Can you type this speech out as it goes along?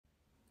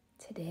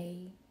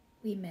Today,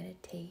 we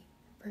meditate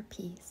for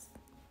peace.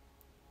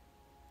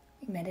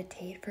 We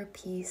meditate for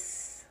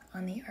peace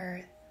on the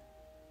earth.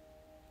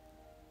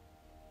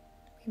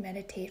 We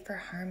meditate for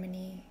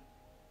harmony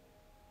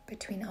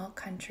between all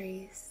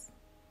countries.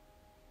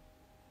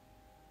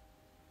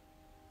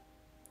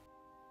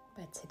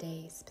 But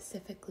today,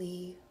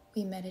 specifically,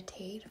 we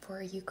meditate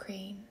for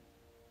Ukraine.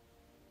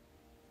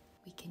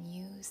 We can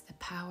use the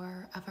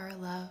power of our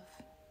love,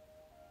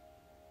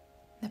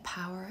 the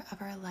power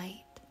of our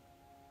light,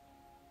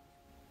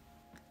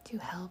 to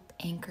help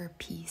anchor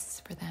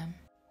peace for them.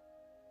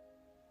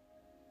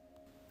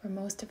 For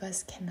most of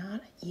us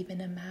cannot even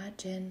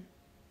imagine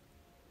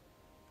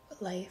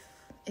what life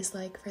is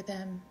like for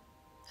them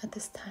at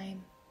this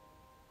time.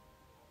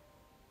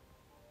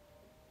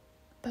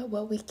 But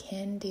what we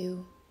can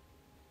do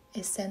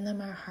is send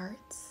them our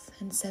hearts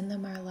and send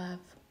them our love.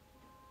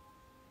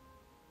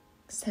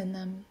 Send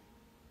them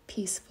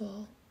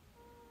peaceful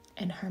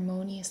and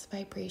harmonious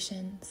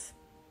vibrations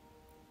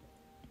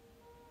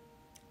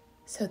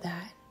so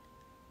that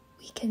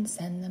we can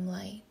send them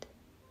light,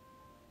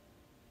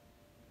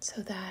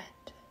 so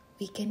that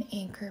we can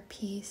anchor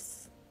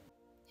peace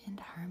and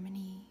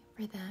harmony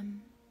for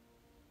them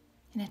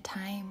in a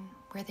time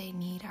where they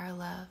need our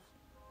love,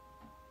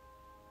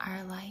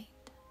 our light,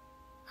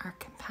 our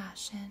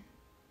compassion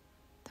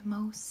the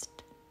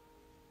most.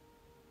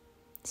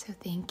 So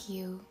thank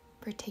you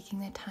for taking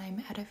the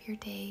time out of your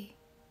day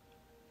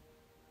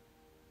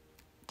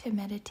to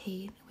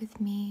meditate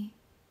with me,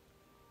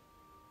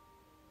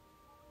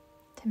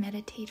 to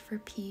meditate for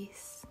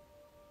peace,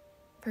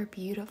 for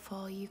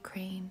beautiful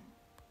Ukraine.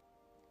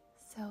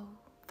 So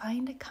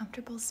find a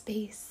comfortable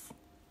space.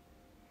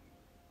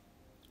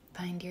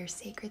 Find your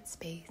sacred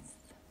space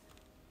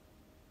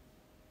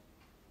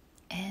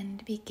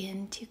and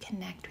begin to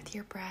connect with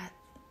your breath.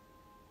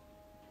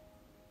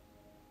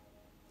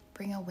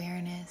 Bring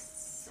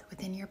awareness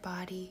within your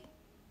body.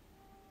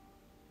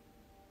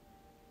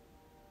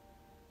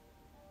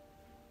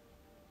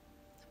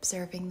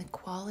 Observing the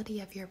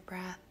quality of your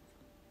breath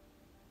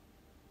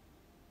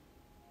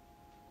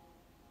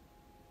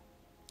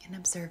and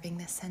observing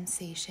the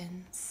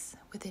sensations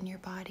within your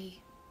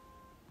body.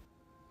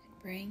 And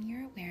bring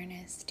your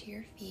awareness to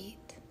your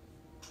feet.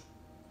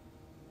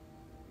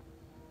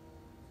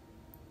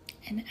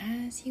 And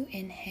as you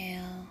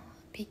inhale,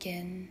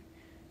 begin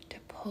to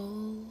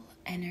pull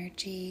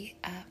energy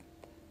up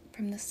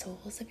from the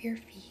soles of your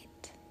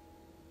feet,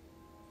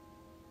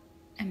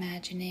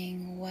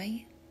 imagining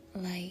white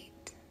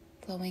light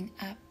flowing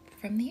up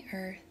from the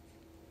earth,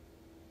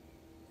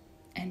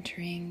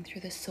 entering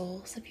through the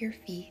soles of your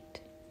feet,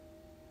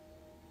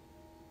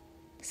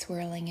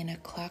 swirling in a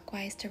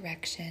clockwise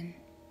direction.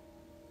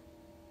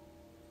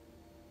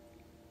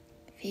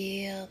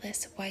 Feel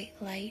this white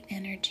light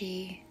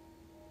energy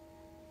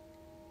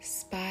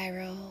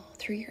spiral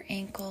through your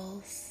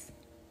ankles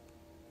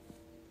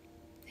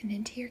and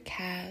into your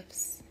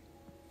calves,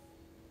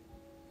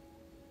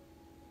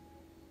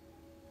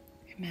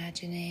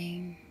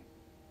 imagining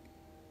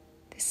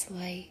this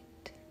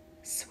light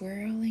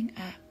swirling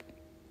up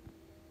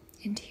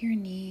into your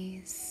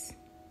knees,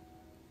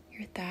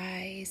 your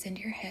thighs, and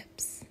your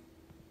hips.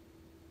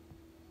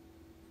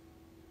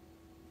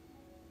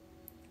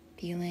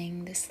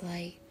 Feeling this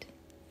light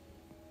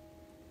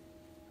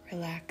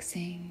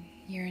relaxing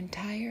your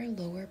entire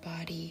lower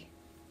body.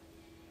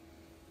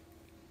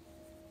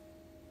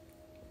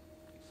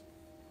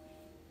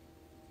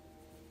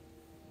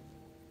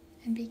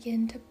 And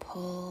begin to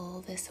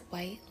pull this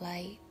white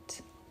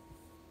light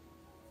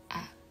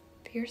up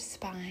your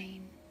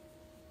spine,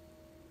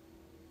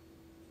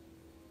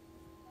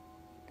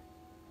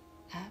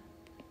 up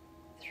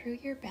through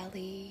your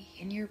belly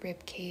and your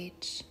rib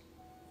cage.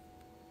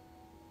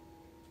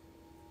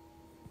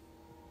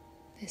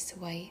 This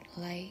white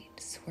light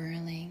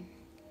swirling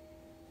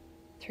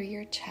through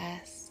your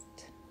chest,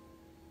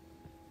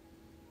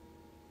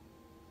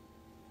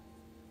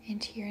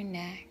 into your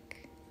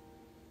neck,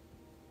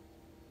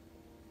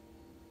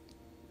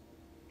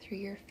 through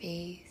your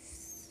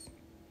face,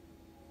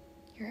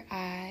 your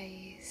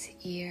eyes,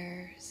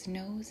 ears,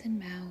 nose, and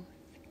mouth.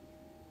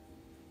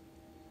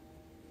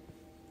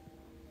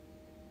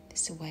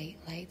 This white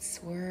light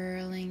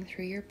swirling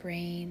through your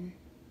brain,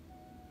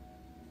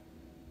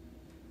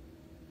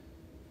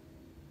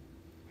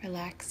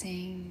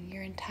 relaxing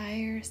your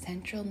entire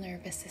central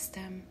nervous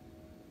system.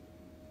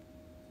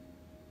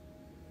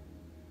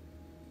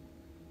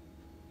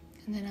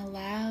 And then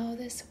allow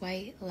this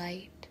white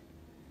light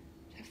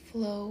to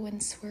flow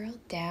and swirl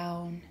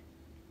down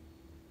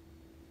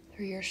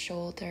through your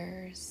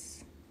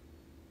shoulders,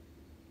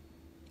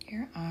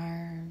 your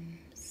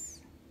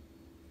arms,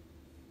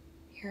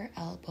 your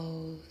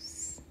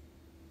elbows,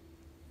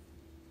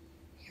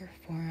 your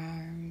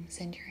forearms,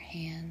 and your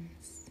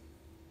hands.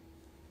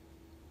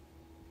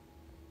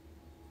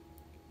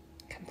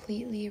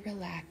 Completely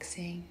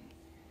relaxing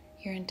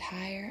your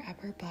entire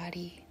upper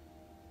body.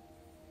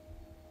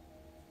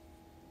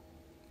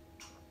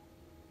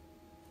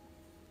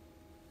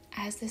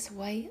 As this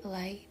white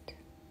light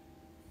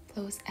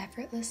flows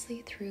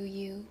effortlessly through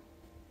you,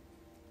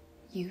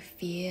 You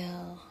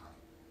feel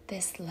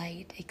this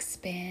light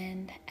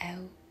expand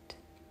out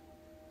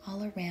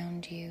all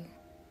around you,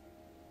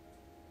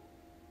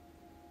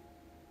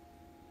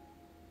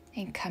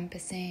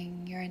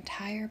 encompassing your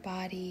entire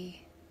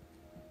body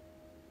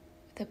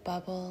with a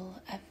bubble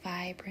of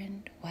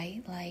vibrant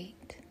white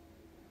light.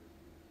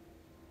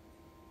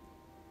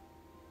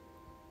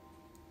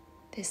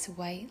 This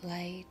white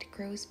light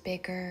grows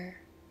bigger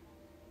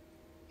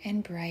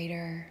and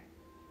brighter,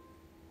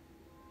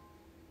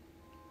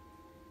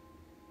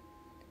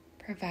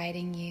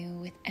 providing you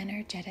with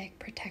energetic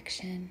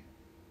protection,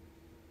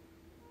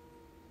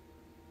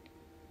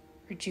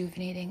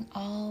 rejuvenating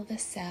all the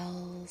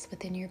cells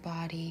within your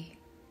body,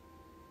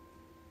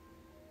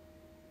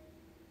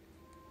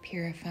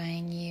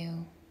 purifying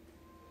you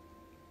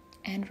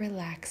and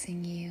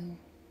relaxing you,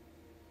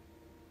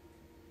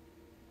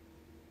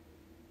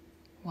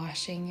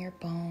 washing your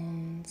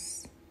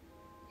bones,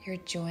 your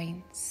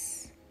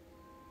joints,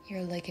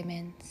 your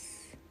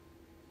ligaments,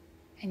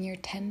 and your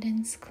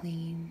tendons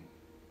clean.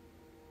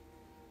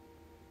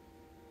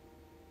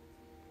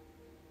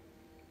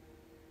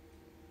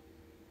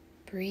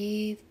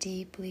 Breathe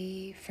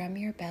deeply from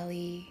your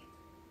belly,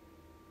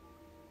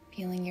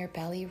 feeling your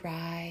belly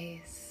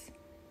rise,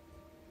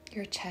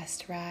 your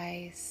chest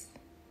rise,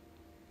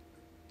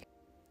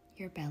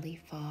 your belly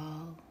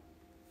fall,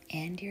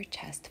 and your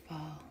chest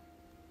fall.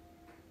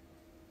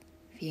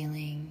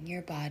 Feeling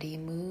your body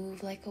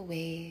move like a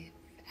wave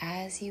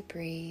as you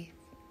breathe.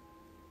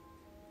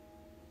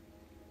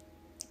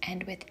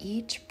 And with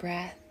each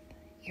breath,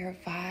 your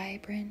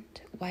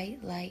vibrant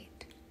white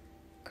light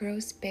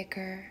grows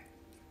bigger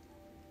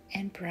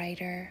and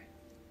brighter.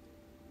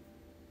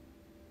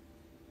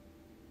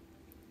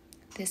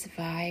 This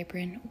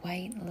vibrant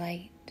white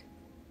light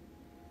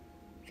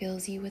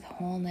fills you with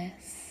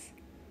wholeness,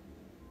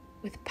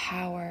 with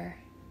power,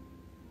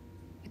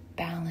 with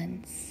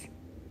balance,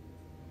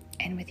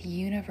 and with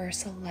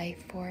universal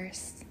life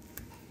force.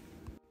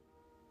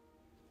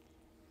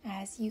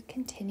 As you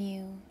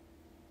continue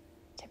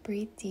to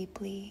breathe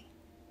deeply,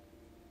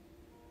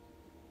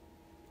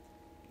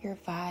 your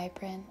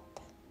vibrant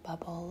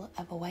bubble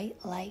of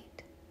white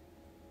light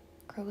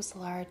grows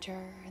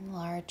larger and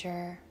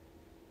larger,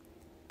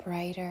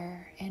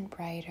 brighter and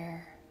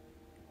brighter,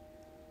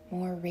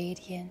 more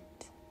radiant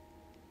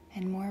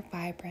and more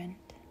vibrant.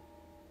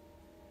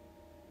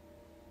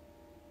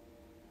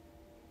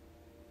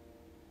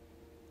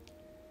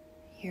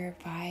 Your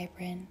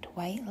vibrant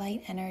white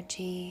light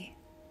energy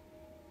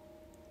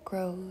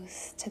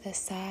grows to the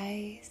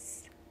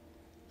size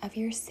of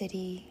your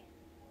city,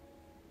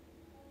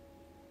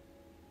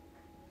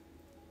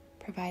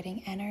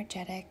 providing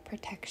energetic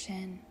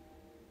protection,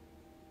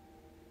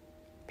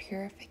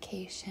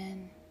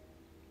 purification,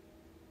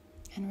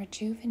 and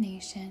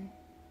rejuvenation.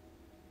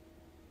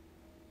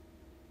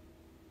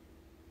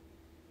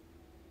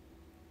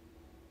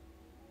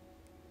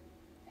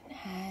 And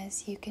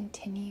as you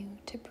continue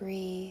to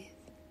breathe,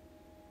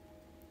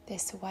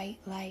 this white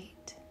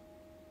light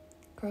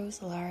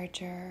grows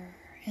larger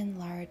and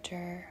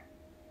larger,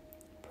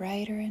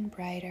 brighter and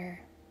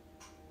brighter,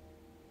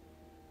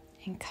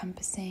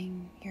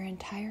 encompassing your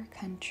entire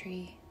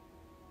country,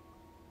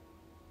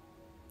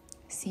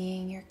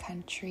 seeing your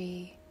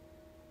country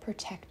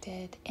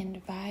protected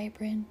in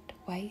vibrant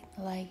white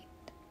light.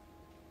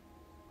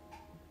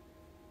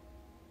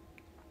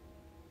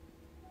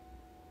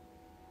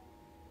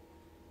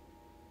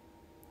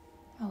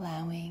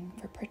 Allowing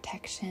for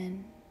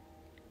protection,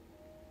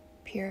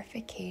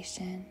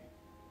 purification,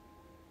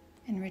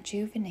 and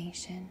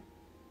rejuvenation.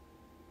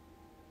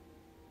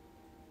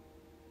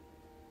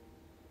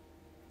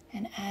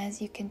 And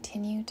as you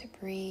continue to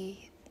breathe,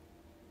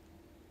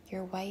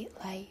 your white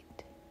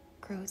light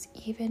grows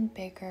even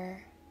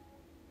bigger,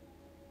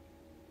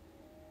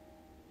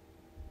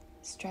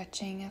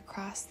 stretching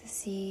across the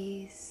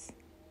seas,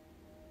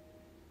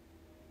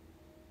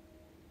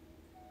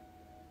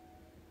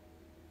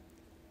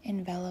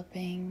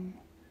 enveloping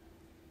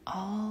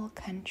all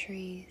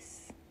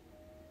countries,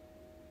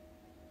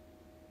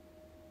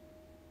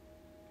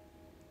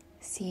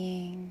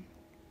 seeing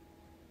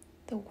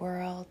the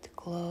world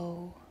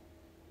glow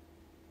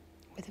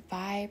with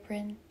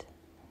vibrant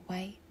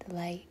white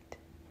light.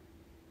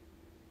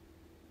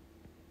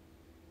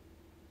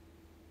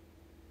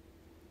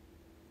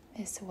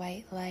 This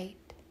white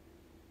light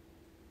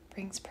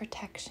brings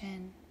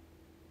protection,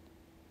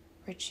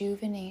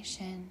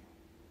 rejuvenation,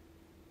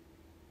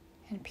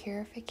 and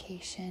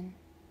purification,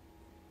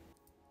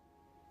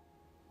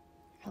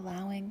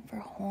 allowing for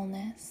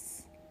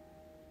wholeness,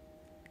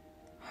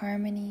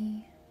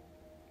 harmony,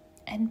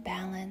 and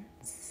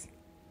balance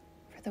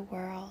for the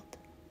world.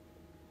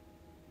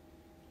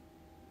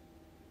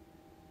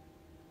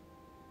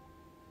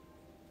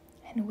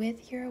 And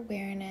with your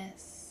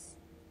awareness,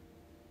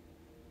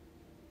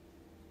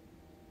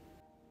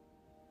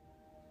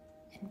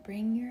 and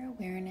bring your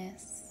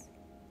awareness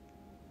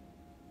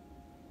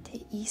to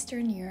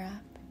Eastern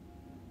Europe,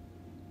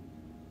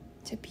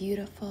 to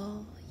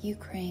beautiful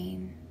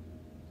Ukraine,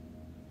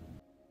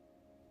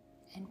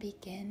 and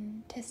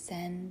begin to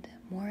send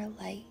more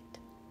light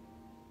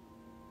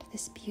to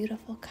this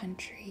beautiful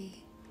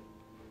country,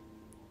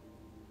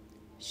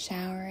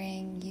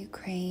 showering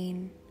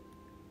Ukraine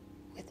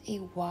with a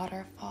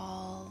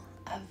waterfall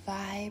of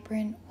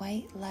vibrant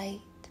white light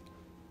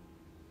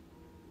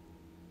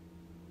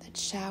that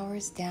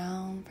showers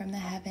down from the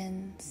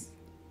heavens,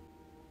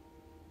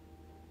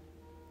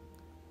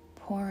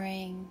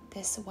 pouring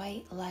this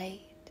white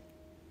light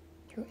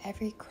through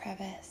every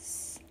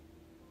crevice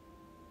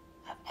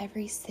of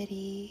every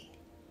city,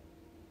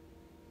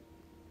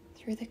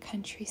 through the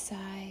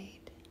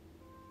countryside,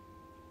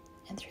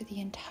 and through the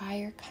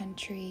entire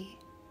country.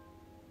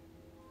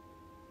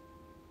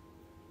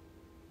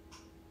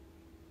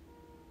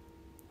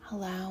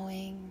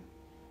 Allowing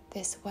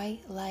this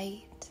white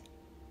light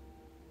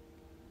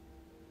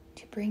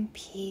to bring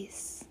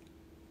peace,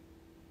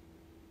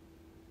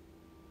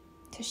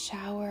 to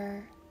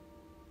shower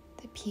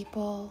the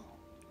people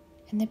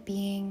and the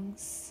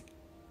beings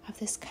of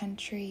this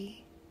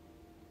country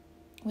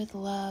with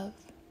love,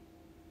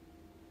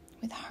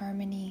 with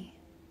harmony,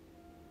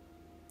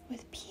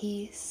 with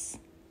peace,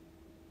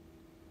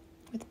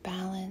 with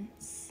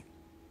balance,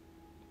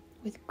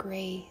 with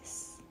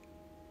grace,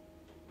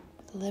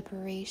 with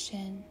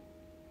liberation,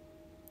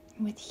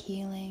 and with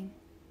healing.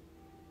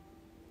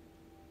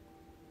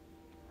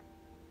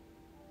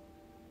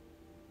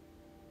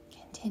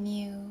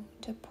 Continue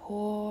to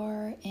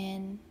pour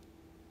in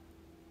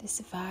this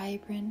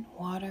vibrant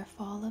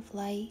waterfall of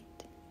light,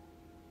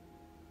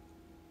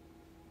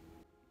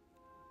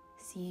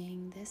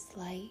 seeing this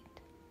light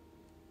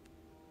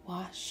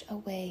wash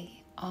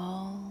away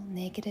all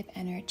negative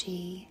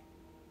energy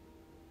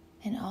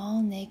and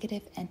all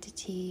negative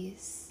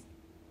entities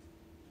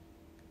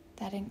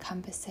that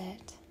encompass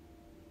it,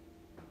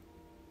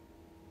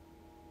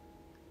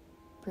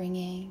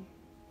 bringing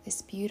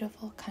this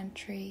beautiful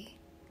country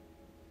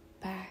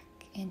back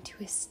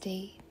into a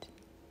state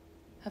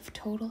of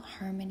total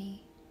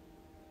harmony.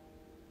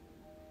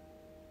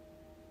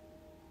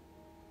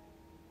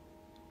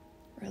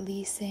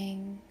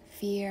 Releasing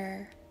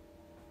fear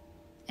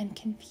and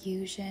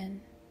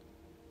confusion,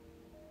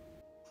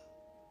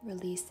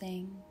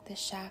 releasing the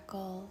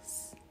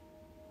shackles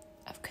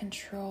of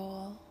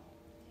control,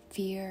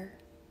 fear,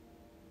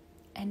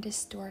 and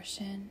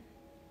distortion,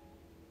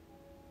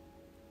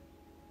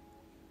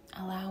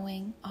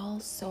 allowing all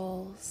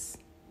souls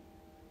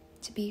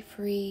to be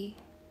free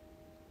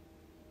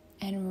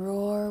and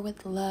roar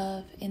with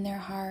love in their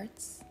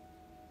hearts,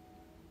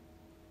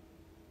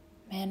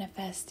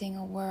 manifesting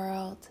a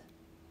world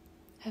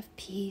of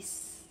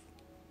peace,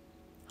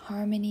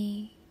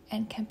 harmony,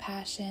 and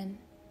compassion,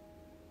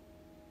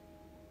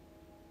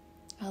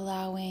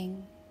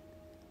 allowing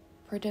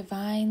for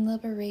divine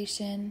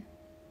liberation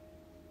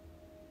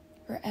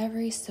for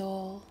every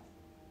soul.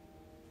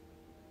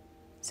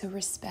 So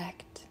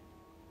respect,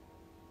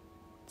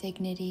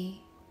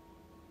 dignity,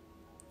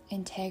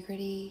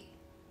 integrity,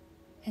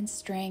 and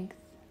strength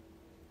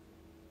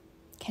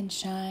can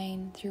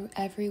shine through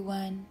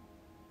everyone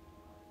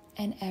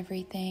and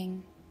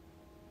everything.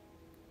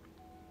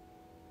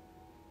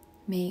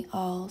 May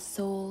all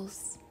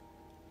souls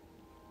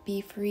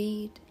be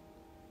freed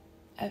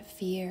of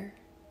fear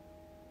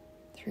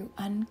through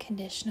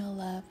unconditional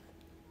love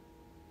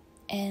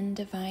and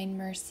divine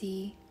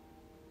mercy.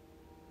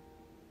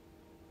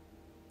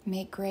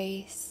 May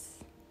grace,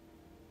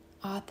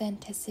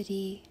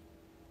 authenticity,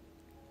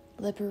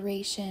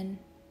 liberation,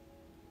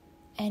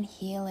 and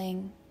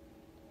healing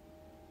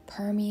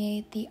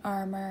permeate the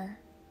armor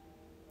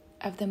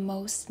of the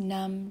most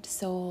numbed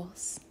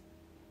souls,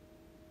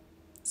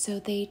 so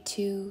they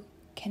too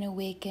can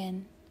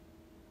awaken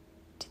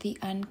to the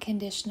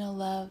unconditional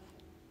love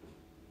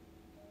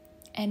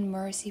and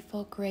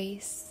merciful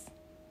grace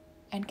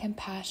and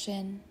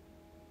compassion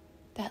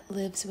that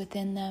lives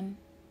within them.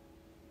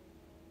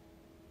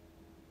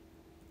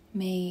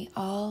 May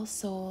all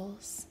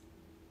souls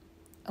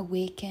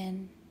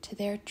awaken to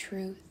their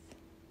truth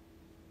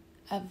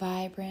of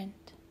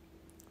vibrant,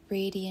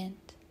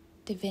 radiant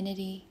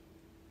divinity.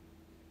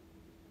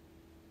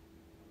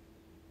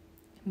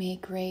 May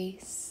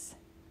grace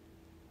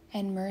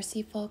and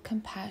merciful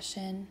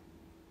compassion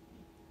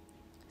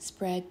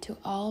spread to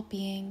all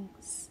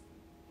beings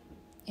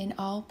in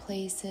all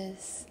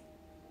places,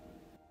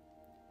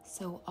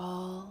 so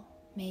all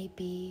may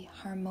be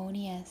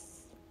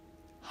harmonious,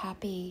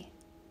 happy,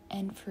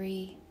 and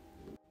free.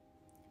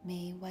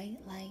 May white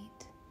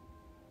light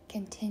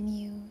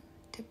continue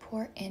to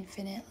pour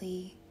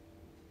infinitely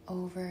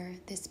over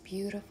this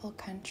beautiful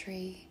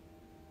country.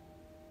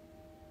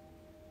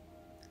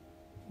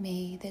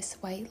 May this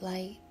white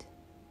light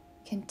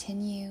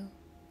continue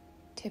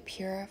to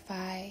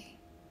purify,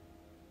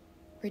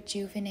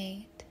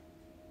 rejuvenate,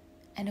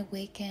 and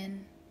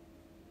awaken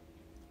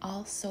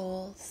all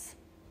souls.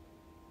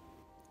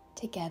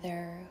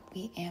 Together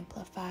we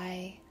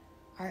amplify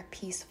our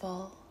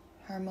peaceful,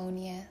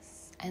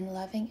 harmonious, and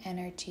loving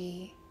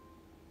energy,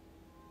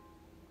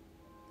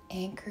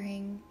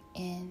 anchoring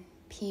in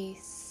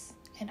peace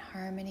and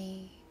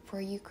harmony for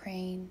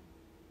Ukraine,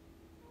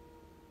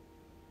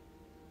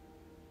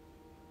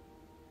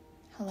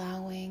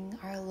 allowing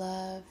our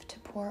love to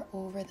pour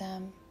over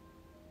them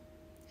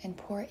and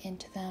pour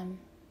into them,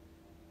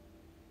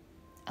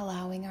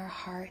 allowing our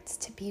hearts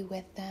to be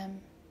with them,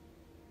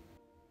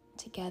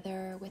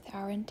 together with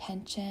our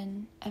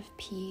intention of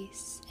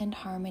peace and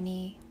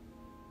harmony.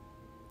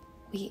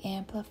 We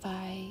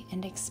amplify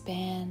and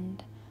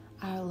expand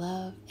our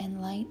love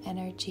and light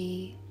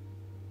energy,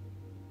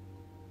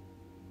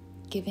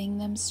 giving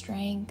them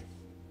strength,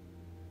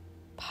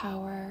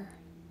 power,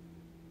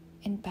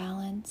 and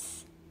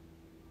balance,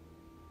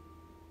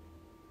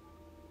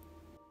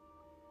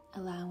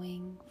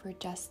 allowing for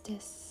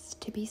justice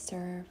to be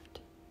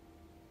served,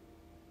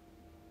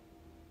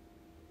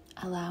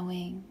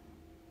 allowing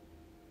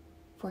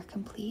for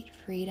complete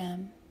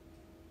freedom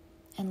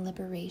and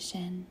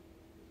liberation.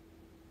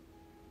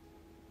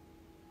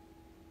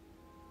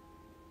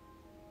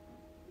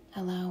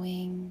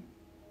 Allowing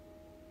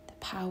the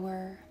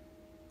power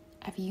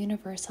of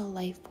universal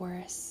life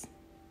force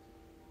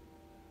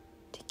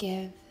to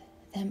give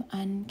them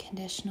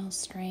unconditional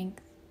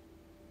strength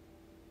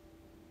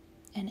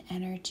and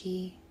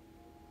energy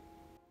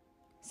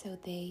so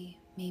they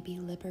may be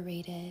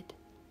liberated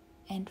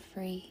and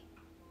free,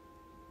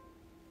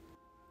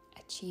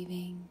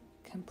 achieving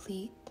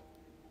complete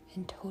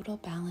and total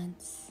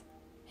balance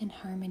and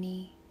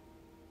harmony.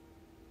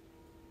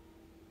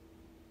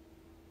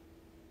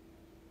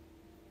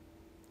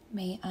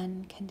 May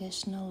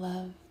unconditional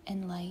love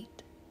and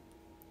light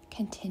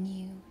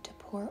continue to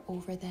pour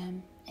over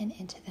them and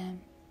into them.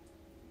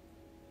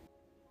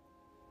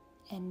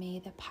 And may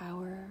the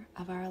power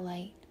of our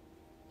light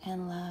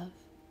and love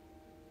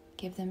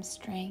give them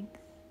strength,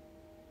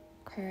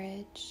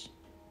 courage,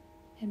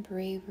 and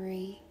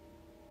bravery.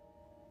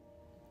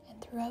 And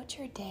throughout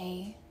your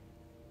day,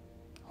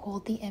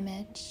 hold the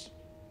image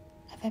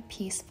of a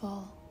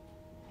peaceful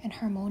and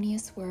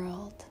harmonious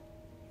world,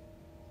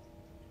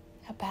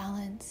 a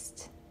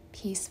balanced,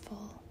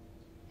 peaceful,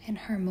 and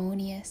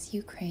harmonious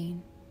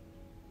Ukraine.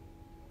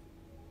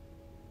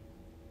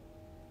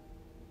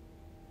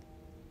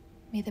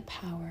 May the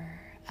power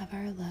of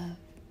our love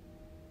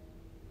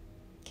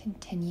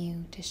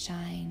continue to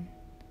shine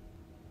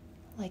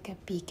like a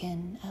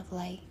beacon of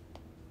light,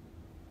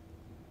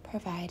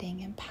 providing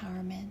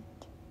empowerment,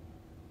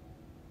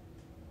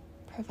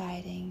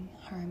 providing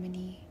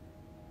harmony,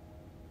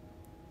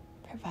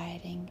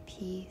 providing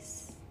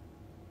peace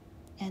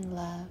and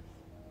love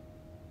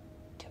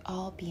to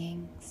all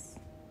beings.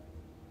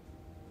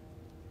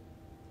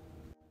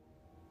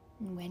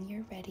 And when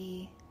you're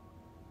ready,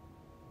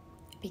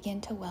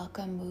 begin to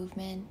welcome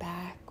movement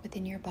back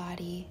within your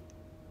body,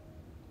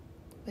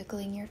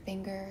 wiggling your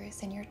fingers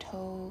and your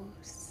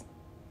toes,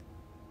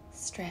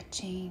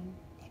 stretching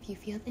if you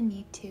feel the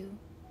need to,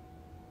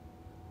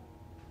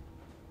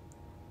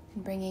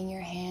 and bringing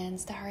your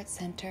hands to heart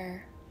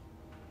center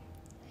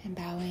and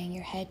bowing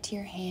your head to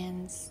your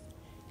hands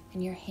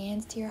and your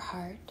hands to your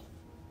heart.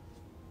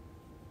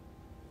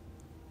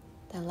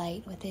 The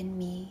light within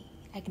me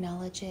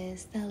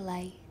acknowledges the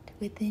light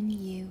within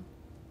you.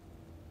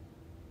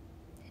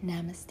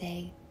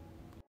 Namaste.